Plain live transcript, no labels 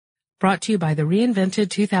Brought to you by the reinvented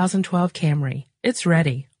 2012 Camry. It's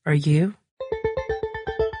ready. Are you?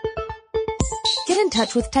 Get in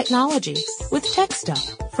touch with technology with Tech Stuff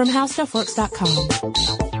from HowStuffWorks.com.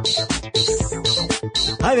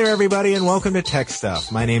 Hi there, everybody, and welcome to Tech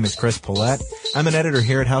Stuff. My name is Chris Pollette. I'm an editor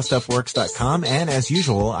here at HowStuffWorks.com, and as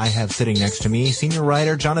usual, I have sitting next to me senior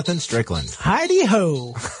writer Jonathan Strickland.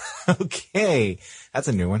 Heidi-ho! Okay, that's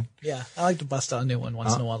a new one. Yeah, I like to bust out a new one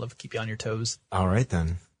once in a while to keep you on your toes. All right,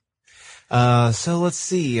 then. So let's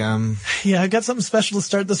see. Yeah, I got something special to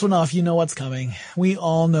start this one off. You know what's coming. We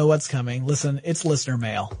all know what's coming. Listen, it's listener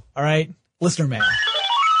mail. All right? Listener mail.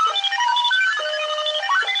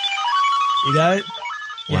 You got it?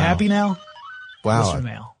 You happy now? Wow. Listener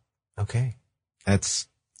mail. Okay.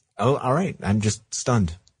 All right. I'm just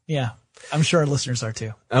stunned. Yeah, I'm sure our listeners are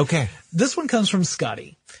too. Okay. This one comes from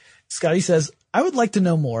Scotty. Scotty says, I would like to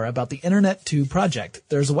know more about the Internet2 project.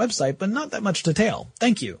 There's a website, but not that much detail.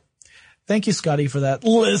 Thank you. Thank you, Scotty, for that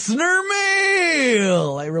listener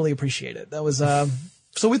mail. I really appreciate it. That was,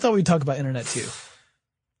 so we thought we'd talk about Internet2.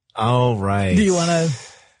 All right. Do you want to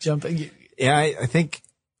jump in? Yeah, I think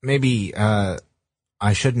maybe, I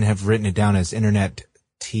shouldn't have written it down as Internet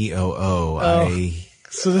TOO.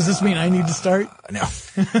 So does this mean I need to start? No.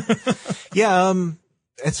 Yeah,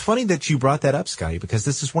 it's funny that you brought that up, Scotty, because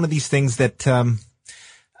this is one of these things that,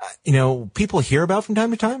 people hear about from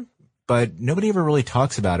time to time, but nobody ever really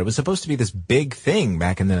talks about. It was supposed to be this big thing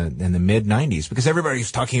back in the mid 90s because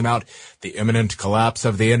everybody's talking about the imminent collapse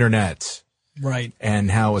of the internet. Right.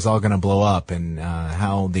 And how it was all going to blow up and,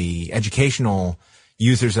 how the educational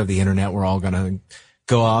users of the internet were all going to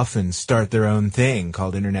go off and start their own thing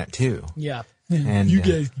called Internet2. Yeah. And you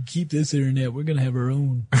guys can keep this internet. We're going to have our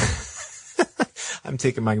own. I'm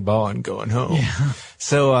taking my ball and going home. Yeah.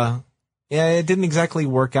 So, it didn't exactly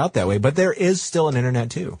work out that way, but there is still an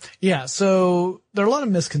Internet2. Yeah. So there are a lot of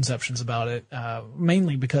misconceptions about it,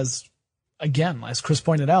 mainly because, again, as Chris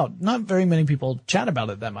pointed out, not very many people chat about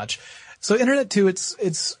it that much. So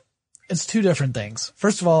Internet2, it's two different things.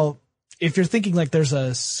 First of all, if you're thinking like there's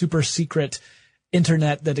a super secret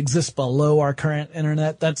internet that exists below our current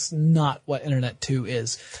internet, that's not what Internet2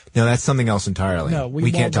 is. No, that's something else entirely. No,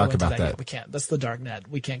 we can't talk about that. Yet. We can't. That's the dark net.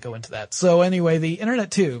 We can't go into that. So anyway, the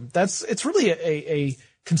Internet2, it's really a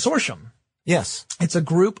consortium. Yes. It's a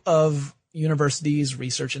group of universities,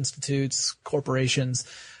 research institutes, corporations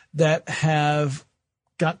that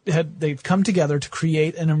they've come together to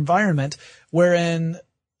create an environment wherein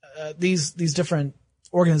these different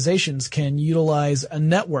organizations can utilize a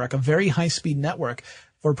network, a very high-speed network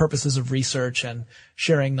for purposes of research and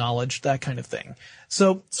sharing knowledge, that kind of thing.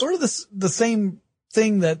 So sort of the same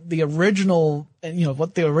thing that the original,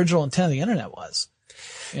 what the original intent of the internet was.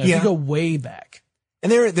 If you go way back.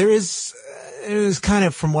 And there is kind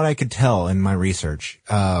of, from what I could tell in my research,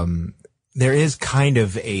 there is kind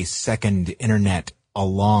of a second internet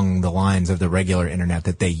along the lines of the regular internet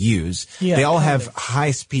that they use. Yeah, they all have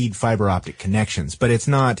high-speed fiber optic connections, but it's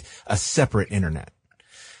not a separate internet.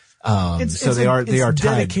 They are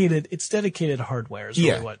tied. It's dedicated hardware is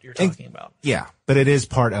really what you're talking about. Yeah, but it is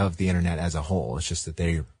part of the internet as a whole. It's just that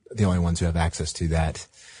they're the only ones who have access to that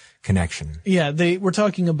connection. Yeah, we're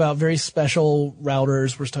talking about very special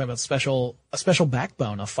routers. We're talking about a special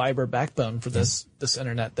backbone, a fiber backbone for this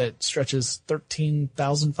internet that stretches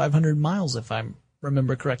 13,500 miles, if I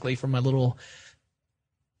remember correctly from my little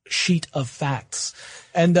sheet of facts.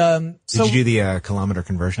 And did you do the kilometer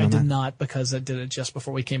conversion? I did not, because I did it just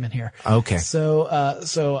before we came in here. Okay. So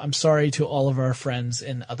I'm sorry to all of our friends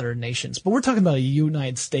in other nations, but we're talking about a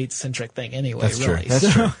United States centric thing anyway. That's really. True.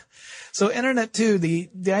 That's true. So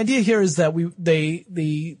Internet2, the idea here is that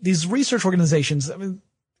these research organizations, I mean,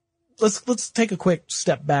 let's take a quick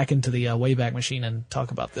step back into the Wayback Machine and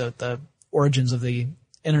talk about the origins of the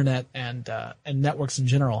internet and networks in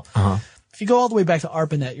general. Uh-huh. If you go all the way back to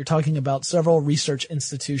ARPANET, you're talking about several research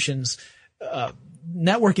institutions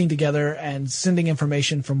networking together and sending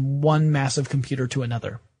information from one massive computer to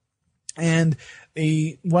another. And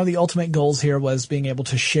one of the ultimate goals here was being able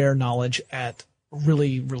to share knowledge at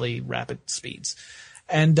really, really rapid speeds.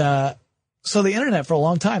 And so the internet, for a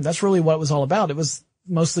long time, that's really what it was all about. It was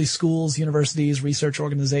mostly schools, universities, research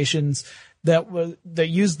organizations that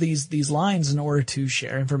used these lines in order to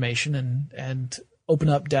share information and open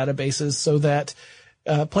up databases so that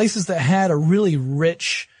places that had a really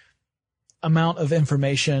rich amount of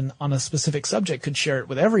information on a specific subject could share it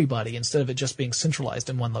with everybody instead of it just being centralized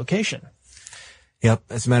in one location. Yep.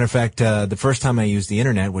 As a matter of fact, the first time I used the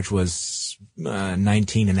internet, which was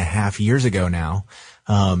 19 and a half years ago now,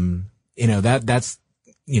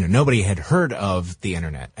 nobody had heard of the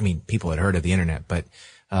internet. I mean, people had heard of the internet, but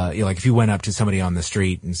like if you went up to somebody on the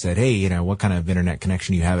street and said, hey, what kind of internet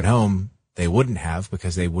connection you have at home, they wouldn't have,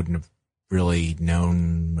 because they wouldn't have really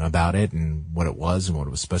known about it and what it was and what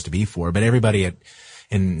it was supposed to be for. But everybody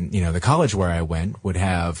in the college where I went would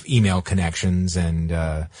have email connections and,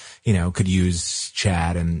 could use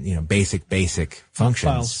chat and, basic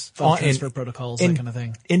functions. File transfer protocols, that kind of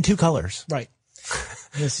thing. In 2 colors. Right.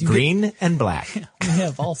 Yes, Green and black. We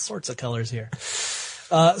have all sorts of colors here.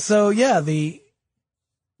 That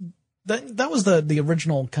was the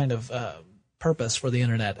original kind of, purpose for the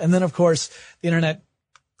internet. And then of course the internet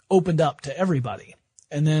opened up to everybody.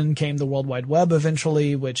 And then came the World Wide Web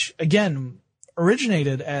eventually, which again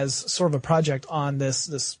originated as sort of a project on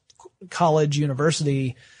this college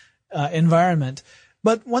university environment.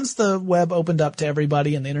 But once the web opened up to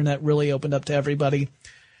everybody and the internet really opened up to everybody,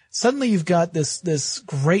 suddenly you've got this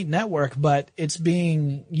great network, but it's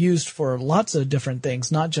being used for lots of different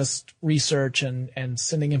things, not just research and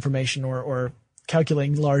sending information or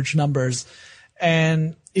calculating large numbers.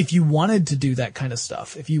 And if you wanted to do that kind of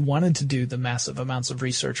stuff, if you wanted to do the massive amounts of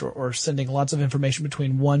research or sending lots of information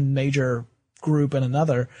between one major group and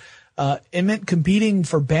another, it meant competing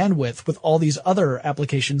for bandwidth with all these other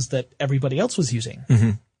applications that everybody else was using. Mm-hmm.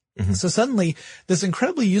 Mm-hmm. So suddenly this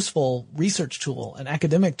incredibly useful research tool, an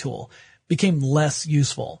academic tool, became less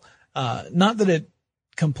useful. Not that it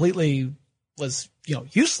completely was,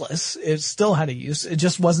 useless. It still had a use. It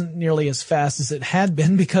just wasn't nearly as fast as it had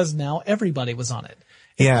been because now everybody was on it.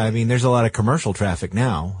 Yeah, I mean, there's a lot of commercial traffic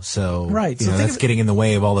now, so, right. So that's getting in the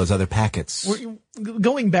way of all those other packets.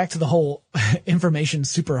 Going back to the whole information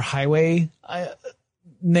superhighway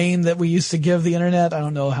name that we used to give the internet, I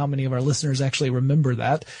don't know how many of our listeners actually remember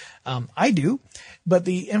that. I do. But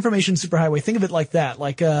the information superhighway, think of it like that.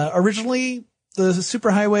 Like originally, the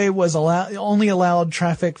superhighway was only allowed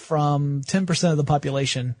traffic from 10% of the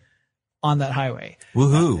population on that highway.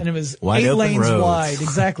 Woohoo. And it was wide 8 lanes roads. wide.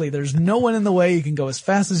 Exactly. There's no one in the way. You can go as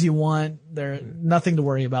fast as you want. There's nothing to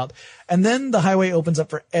worry about. And then the highway opens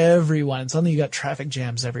up for everyone. And suddenly you got traffic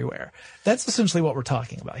jams everywhere. That's essentially what we're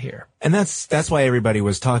talking about here. And that's why everybody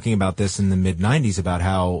was talking about this in the mid-90s about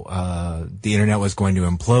how, the internet was going to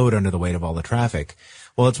implode under the weight of all the traffic.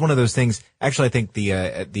 Well, it's one of those things. Actually, I think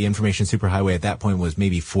the information superhighway at that point was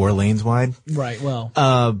maybe 4 lanes wide. Right. Well,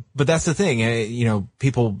 but that's the thing.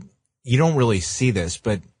 People, you don't really see this,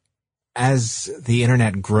 but as the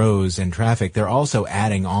internet grows in traffic, they're also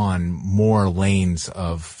adding on more lanes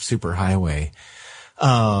of superhighway.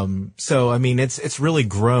 So, I mean, it's really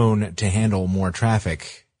grown to handle more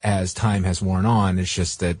traffic as time has worn on. It's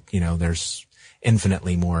just that, there's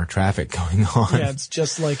infinitely more traffic going on. Yeah, it's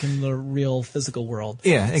just like in the real physical world.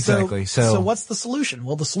 Yeah, exactly. So what's the solution?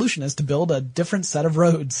 Well, the solution is to build a different set of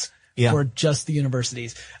roads. Yeah. For just the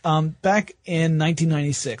universities. Back in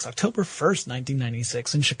 1996, October 1st,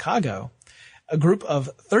 1996, in Chicago, a group of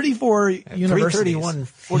 34 universities. 331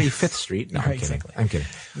 45th Street. No, right, I'm kidding. exactly. I'm kidding.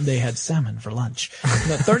 They had salmon for lunch.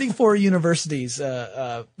 The 34 universities,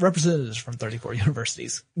 representatives from 34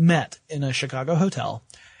 universities met in a Chicago hotel,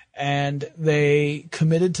 and they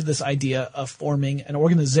committed to this idea of forming an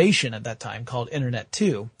organization at that time called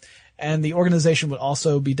Internet2. And the organization would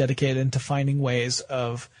also be dedicated to finding ways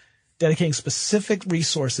of dedicating specific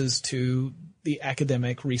resources to the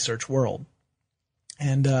academic research world.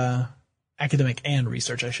 And academic and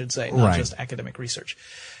research, I should say, not just academic research.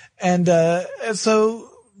 And so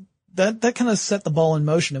that kind of set the ball in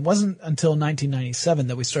motion. It wasn't until 1997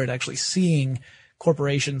 that we started actually seeing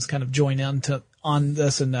corporations kind of join on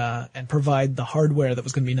this and provide the hardware that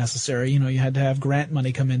was going to be necessary. You had to have grant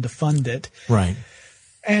money come in to fund it. Right.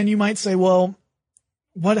 And you might say, well,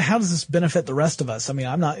 how does this benefit the rest of us? I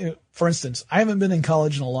mean, for instance, I haven't been in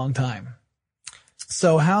college in a long time.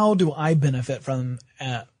 So how do I benefit from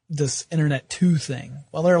this Internet2 thing?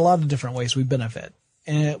 Well, there are a lot of different ways we benefit.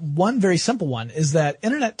 And one very simple one is that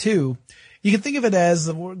Internet2, you can think of it as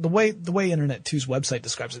the way Internet2's website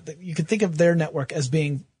describes it. You can think of their network as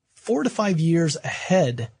being 4 to 5 years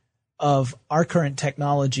ahead of our current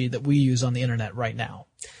technology that we use on the internet right now.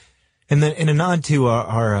 And then in a nod to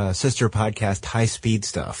our sister podcast, High Speed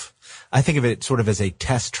Stuff, I think of it sort of as a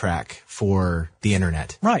test track for the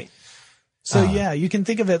internet. Right. So you can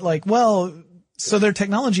think of it like, well, so their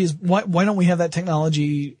technology is, why don't we have that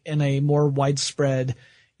technology in a more widespread,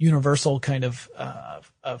 universal kind of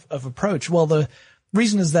approach? Well, the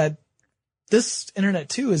reason is that this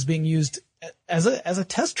Internet2 is being used as a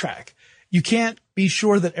test track. You can't be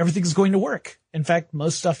sure that everything's going to work. In fact,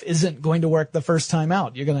 most stuff isn't going to work the first time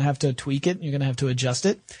out. You're going to have to tweak it. You're going to have to adjust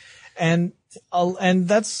it. And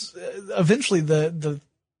that's eventually the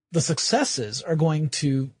successes are going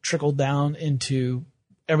to trickle down into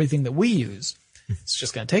everything that we use. It's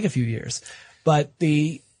just going to take a few years. But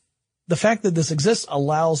the fact that this exists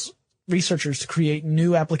allows researchers to create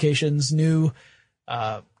new applications, new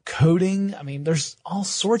coding. I mean, there's all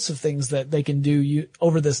sorts of things that they can do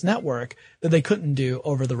over this network that they couldn't do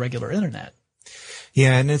over the regular internet.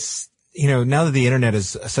 Yeah, and it's, now that the internet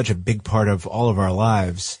is such a big part of all of our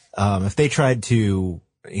lives, if they tried to,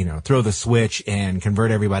 throw the switch and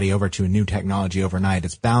convert everybody over to a new technology overnight,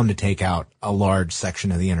 it's bound to take out a large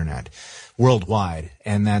section of the internet worldwide.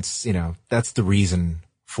 And that's the reason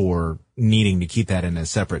for needing to keep that in a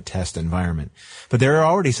separate test environment. But there are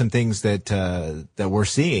already some things that we're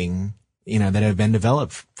seeing, that have been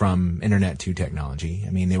developed from Internet2 technology.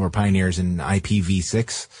 I mean, they were pioneers in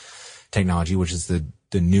IPv6 technology, which is the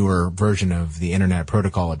newer version of the Internet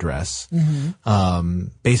Protocol address. Mm-hmm.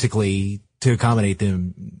 Basically, to accommodate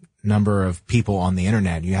the number of people on the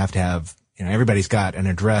Internet, you have to have, everybody's got an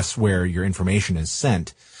address where your information is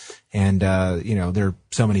sent. And, there are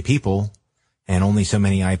so many people and only so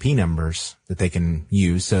many IP numbers that they can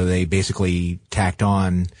use. So they basically tacked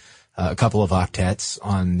on a couple of octets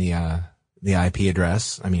on the IP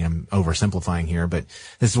address. I mean, I'm oversimplifying here, but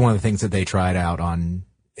this is one of the things that they tried out on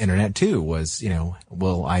Internet2 was,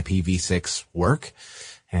 will IPv6 work?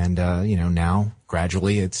 And, now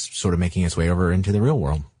gradually it's sort of making its way over into the real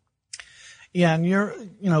world. Yeah.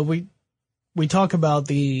 And we talk about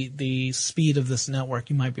the speed of this network.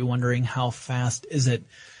 You might be wondering, how fast is it?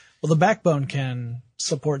 Well, the backbone can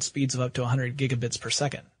support speeds of up to 100 gigabits per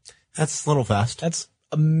second. That's a little fast. That's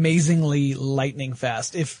amazingly lightning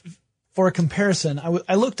fast. If, for a comparison,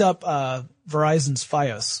 I looked up Verizon's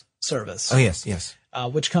Fios service. Oh, yes.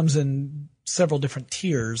 Which comes in several different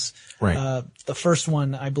tiers. Right. The first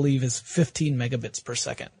one, I believe, is 15 megabits per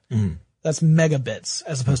second. Mm. That's megabits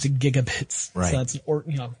as opposed to gigabits. Right. So that's, we're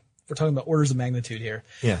talking about orders of magnitude here.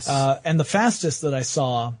 Yes. And the fastest that I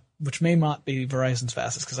saw, which may not be Verizon's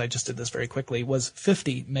fastest because I just did this very quickly, was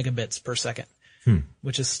 50 megabits per second,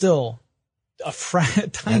 which is still a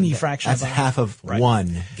tiny fraction. That's half of 1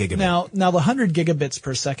 gigabit. Now the 100 gigabits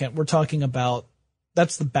per second, we're talking about,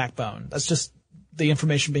 that's the backbone. That's just the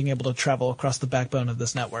information being able to travel across the backbone of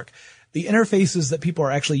this network. The interfaces that people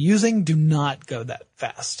are actually using do not go that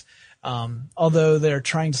fast. Although they're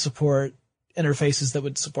trying to support interfaces that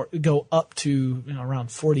would go up to,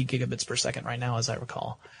 around 40 gigabits per second right now, as I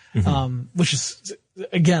recall. Mm-hmm. Which is,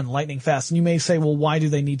 again, lightning fast. And you may say, well, why do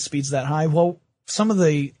they need speeds that high? Well, some of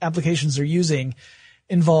the applications they're using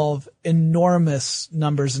involve enormous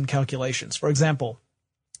numbers and calculations. For example,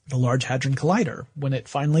 the Large Hadron Collider, when it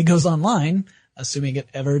finally goes online, assuming it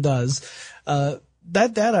ever does, that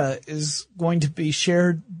data is going to be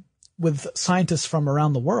shared with scientists from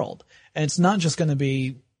around the world. And it's not just going to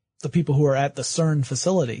be the people who are at the CERN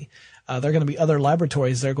facility. There are going to be other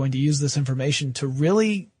laboratories that are going to use this information to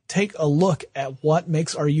really take a look at what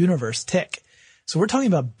makes our universe tick. So we're talking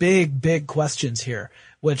about big, big questions here,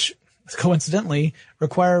 which coincidentally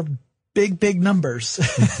require big numbers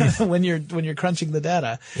when you're crunching the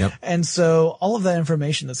data. Yep. And so all of that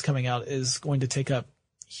information that's coming out is going to take up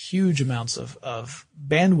huge amounts of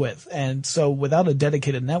bandwidth. And so without a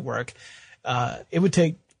dedicated network, it would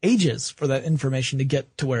take ages for that information to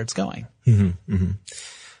get to where it's going. Mm-hmm, mm-hmm.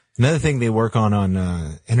 Another thing they work on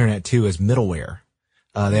Internet2 is middleware.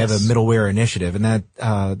 They have a middleware initiative, and that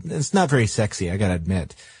it's not very sexy, I gotta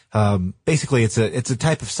admit. Basically, it's a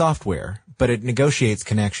type of software, but it negotiates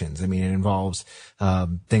connections. I mean, it involves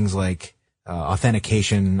things like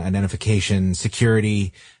authentication, identification,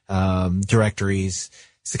 security, directories.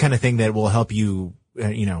 It's the kind of thing that will help you,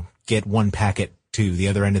 get one packet to the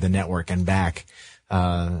other end of the network and back,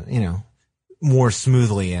 more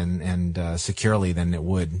smoothly and securely than it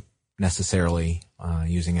would necessarily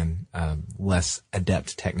using a less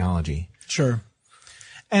adept technology. Sure.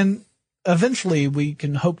 And eventually we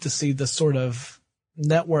can hope to see this sort of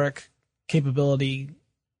network capability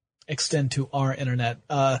extend to our internet.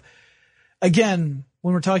 Again,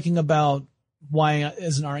 when we're talking about why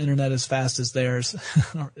isn't our internet as fast as theirs,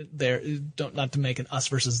 not to make an us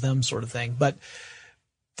versus them sort of thing, but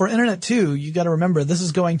for Internet2, you got to remember this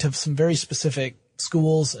is going to some very specific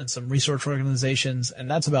schools and some research organizations, and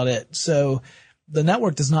that's about it. So the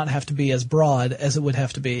network does not have to be as broad as it would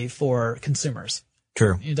have to be for consumers.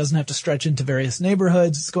 True. It doesn't have to stretch into various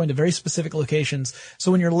neighborhoods. It's going to very specific locations.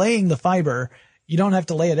 So when you're laying the fiber, you don't have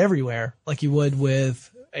to lay it everywhere like you would with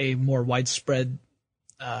a more widespread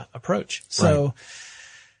approach. So,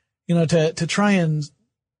 right. To try and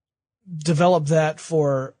develop that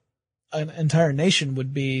for an entire nation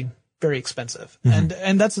would be very expensive. Mm-hmm.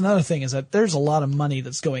 And that's another thing, is that there's a lot of money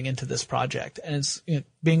that's going into this project, and it's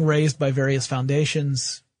being raised by various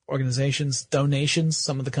foundations organizations, donations.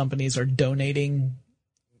 Some of the companies are donating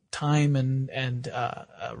time and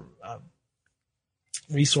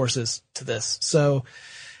resources to this. So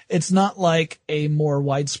it's not like a more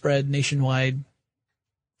widespread nationwide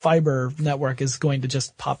fiber network is going to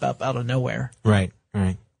just pop up out of nowhere. Right.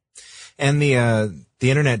 And the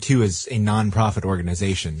Internet2 is a non-profit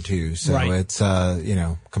organization too. So it's,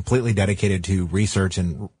 completely dedicated to research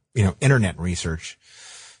and, internet research.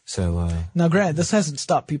 So, now granted, this hasn't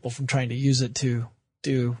stopped people from trying to use it to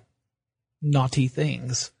do naughty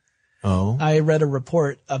things. Oh. I read a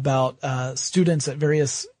report about, students at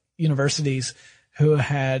various universities who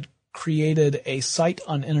had created a site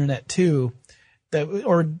on Internet2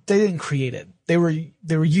 or they didn't create it. They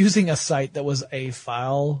were using a site that was a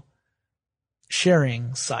file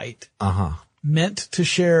sharing site. Meant to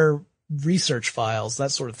share research files,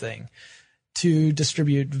 that sort of thing, to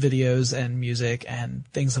distribute videos and music and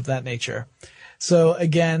things of that nature. So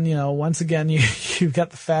again, once again, you've got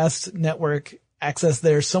the fast network access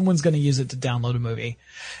there. Someone's going to use it to download a movie.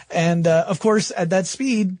 And, of course, at that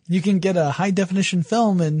speed, you can get a high definition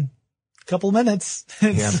film in a couple of minutes.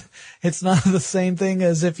 It's not the same thing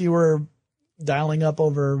as if you were dialing up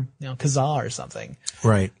over, Kazaa or something.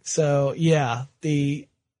 Right. So yeah,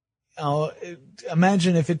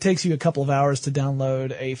 imagine if it takes you a couple of hours to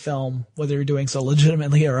download a film, whether you're doing so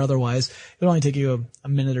legitimately or otherwise, it would only take you a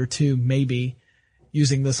minute or two, maybe,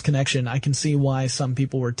 using this connection. I can see why some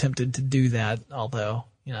people were tempted to do that, although,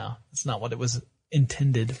 it's not what it was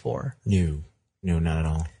intended for. No, not at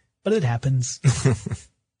all. But it happens.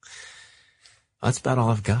 That's about all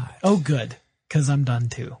I've got. Oh, good. 'Cause I'm done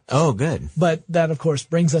too. Oh, good. But that, of course,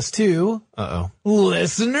 brings us to...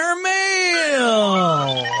 Listener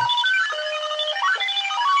mail!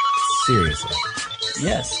 Seriously.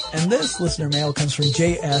 Yes. And this listener mail comes from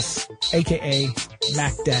JS, aka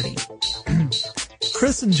Mac Daddy.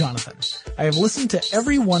 Chris and Jonathan, I have listened to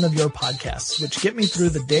every one of your podcasts, which get me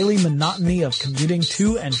through the daily monotony of commuting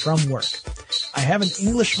to and from work. I have an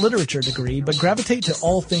English literature degree, but gravitate to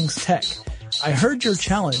all things tech. I heard your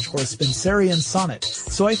challenge for a Spencerian sonnet,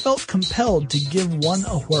 so I felt compelled to give one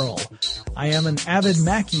a whirl. I am an avid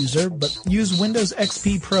Mac user, but use Windows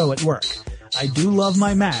XP Pro at work. I do love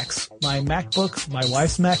my Macs. My MacBook, my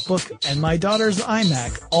wife's MacBook, and my daughter's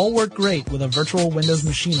iMac all work great with a virtual Windows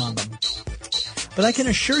machine on them. But I can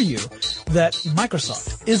assure you that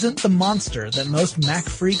Microsoft isn't the monster that most Mac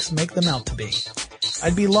freaks make them out to be.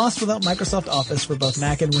 I'd be lost without Microsoft Office for both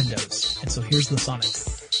Mac and Windows. And so here's the sonnet.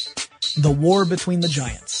 The war between the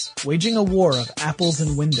giants, waging a war of apples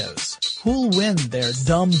and Windows. Who'll win their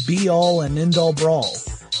dumb be-all and end-all brawl?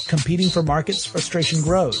 Competing for markets, frustration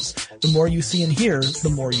grows. The more you see and hear, the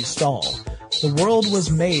more you stall. The world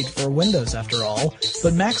was made for Windows after all,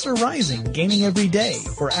 but Macs are rising, gaining every day,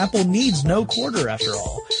 for Apple needs no quarter after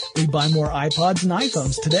all. We buy more iPods and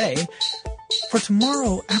iPhones today. For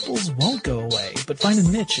tomorrow, Apple's won't go away, but find a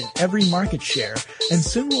niche in every market share, and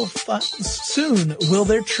soon will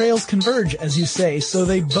their trails converge, as you say, so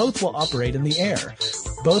they both will operate in the air.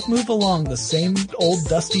 Both move along the same old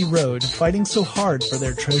dusty road, fighting so hard for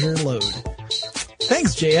their treasure load.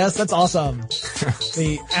 Thanks, JS. That's awesome.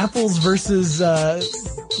 The Apples versus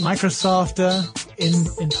Microsoft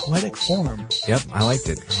in poetic form. Yep, I liked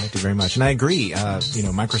it. I liked it very much. And I agree.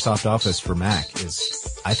 Microsoft Office for Mac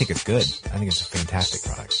I think it's good. I think it's a fantastic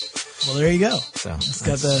product. Well, there you go. So it's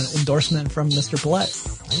got the endorsement from Mr. Paulette.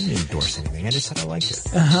 I didn't endorse anything. I just said I liked it.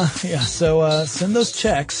 Yeah. So send those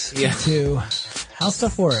checks to How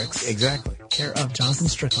Stuff Works. Exactly. Care of Jonathan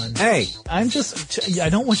Strickland. Hey! I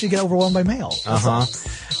don't want you to get overwhelmed by mail.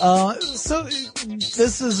 So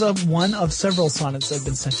this is one of several sonnets that have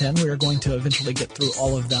been sent in. We are going to eventually get through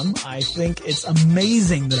all of them. I think it's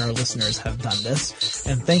amazing that our listeners have done this.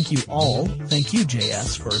 And thank you all. Thank you,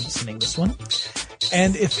 JS, for sending this one.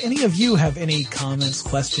 And if any of you have any comments,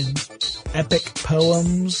 questions, epic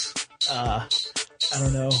poems,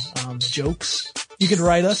 jokes, you can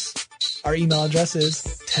write us. Our email address is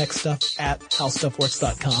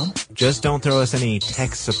techstuff@howstuffworks.com. Just don't throw us any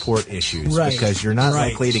tech support issues, because you're not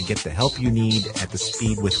likely to get the help you need at the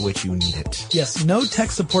speed with which you need it. Yes, no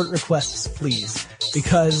tech support requests, please,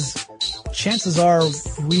 because chances are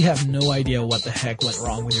we have no idea what the heck went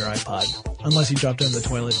wrong with your iPod, unless you dropped it in the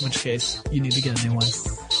toilet, in which case you need to get a new one.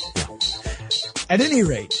 Yeah. At any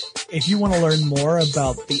rate, if you want to learn more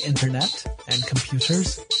about the internet and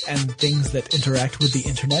computers and things that interact with the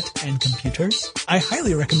internet and computers, I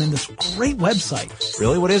highly recommend this great website.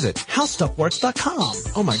 Really? What is it? HowStuffWorks.com.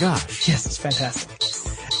 Oh my gosh. Yes, it's fantastic.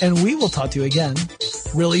 And we will talk to you again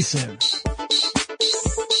really soon.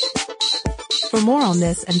 For more on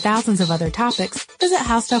this and thousands of other topics, visit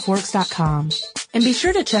HowStuffWorks.com. And be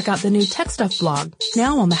sure to check out the new Tech Stuff blog,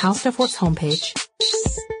 now on the How Stuff Works homepage.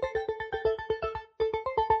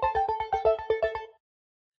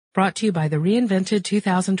 Brought to you by the reinvented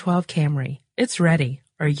 2012 Camry. It's ready.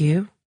 Are you?